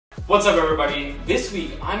What's up everybody? This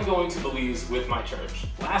week I'm going to Belize with my church.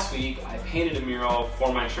 Last week I painted a mural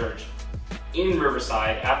for my church in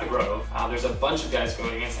Riverside at the Grove. There's a bunch of guys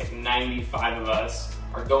going, it's like 95 of us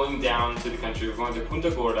are going down to the country. We're going to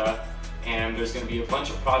Punta Gorda and there's going to be a bunch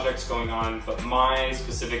of projects going on, but my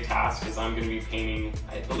specific task is I'm going to be painting,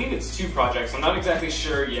 I believe it's 2 projects. I'm not exactly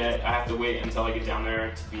sure yet. I have to wait until I get down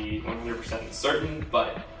there to be 100% certain,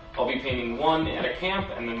 but I'll be painting one at a camp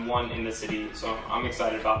and then one in the city, so I'm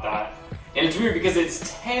excited about that. And it's weird because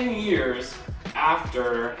it's 10 years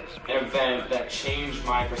after an event that changed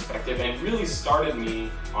my perspective and really started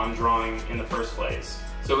me on drawing in the first place.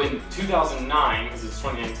 So in 2009, because it's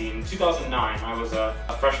 2019, in 2009 I was a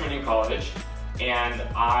freshman in college and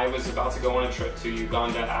I was about to go on a trip to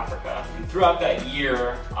Uganda, Africa. And throughout that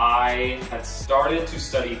year, I had started to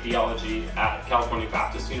study theology at California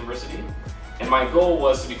Baptist University. And my goal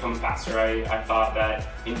was to become a pastor. I thought that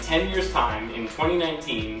in 10 years' time, in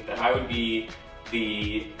 2019, that I would be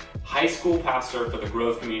the high school pastor for the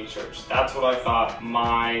Grove Community Church. That's what I thought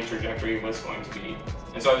my trajectory was going to be.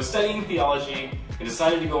 And so I was studying theology and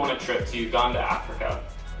decided to go on a trip to Uganda, Africa.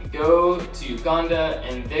 I go to Uganda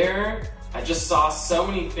and there I just saw so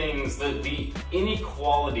many things, the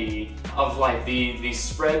inequality of life, the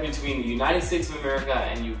spread between the United States of America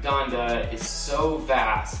and Uganda is so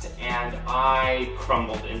vast, and I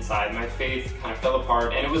crumbled inside. My faith kind of fell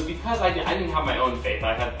apart, and it was because I didn't have my own faith.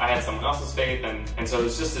 I had someone else's faith, and so it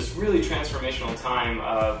was just this really transformational time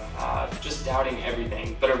of just doubting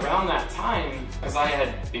everything. But around that time, because I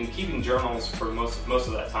had been keeping journals for most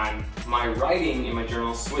of that time, my writing in my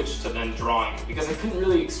journal switched to then drawing, because I couldn't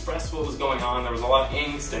really express what was going on. There was a lot of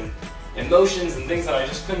angst and emotions and things that I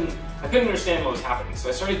couldn't understand what was happening. So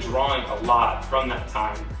I started drawing a lot from that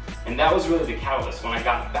time. And that was really the catalyst. When I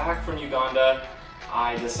got back from Uganda,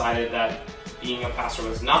 I decided that being a pastor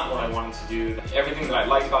was not what I wanted to do. Everything that I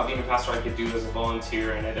liked about being a pastor I could do as a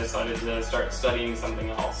volunteer, and I decided to start studying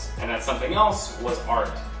something else. And that something else was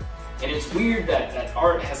art. And it's weird that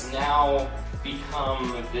art has now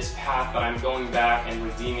become this path that I'm going back and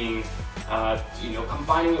redeeming,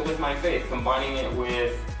 combining it with my faith, combining it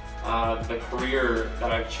with the career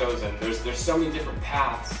that I've chosen. There's so many different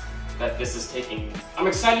paths that this is taking. I'm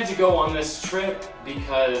excited to go on this trip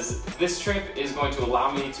because this trip is going to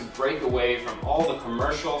allow me to break away from all the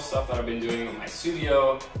commercial stuff that I've been doing in my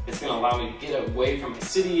studio. It's going to allow me to get away from my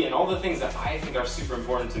city and all the things that I think are super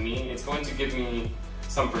important to me. It's going to give me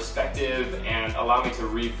some perspective and allow me to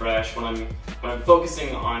refresh when I'm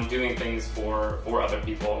focusing on doing things for other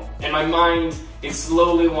people. And my mind, it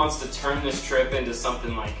slowly wants to turn this trip into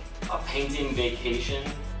something like a painting vacation,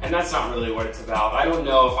 and that's not really what it's about. I don't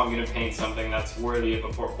know if I'm going to paint something that's worthy of a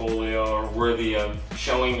portfolio or worthy of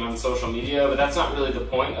showing on social media, but that's not really the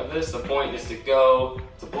point of this. The point is to go,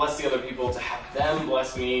 to bless the other people, to have them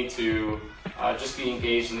bless me, to just be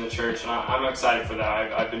engaged in the church, and I'm excited for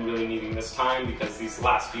that. I've been really needing this time because these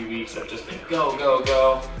last few weeks have just been go, go,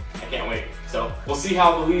 go. I can't wait. So we'll see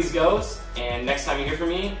how Belize goes, and next time you hear from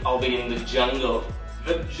me, I'll be in the jungle.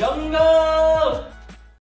 The jungle!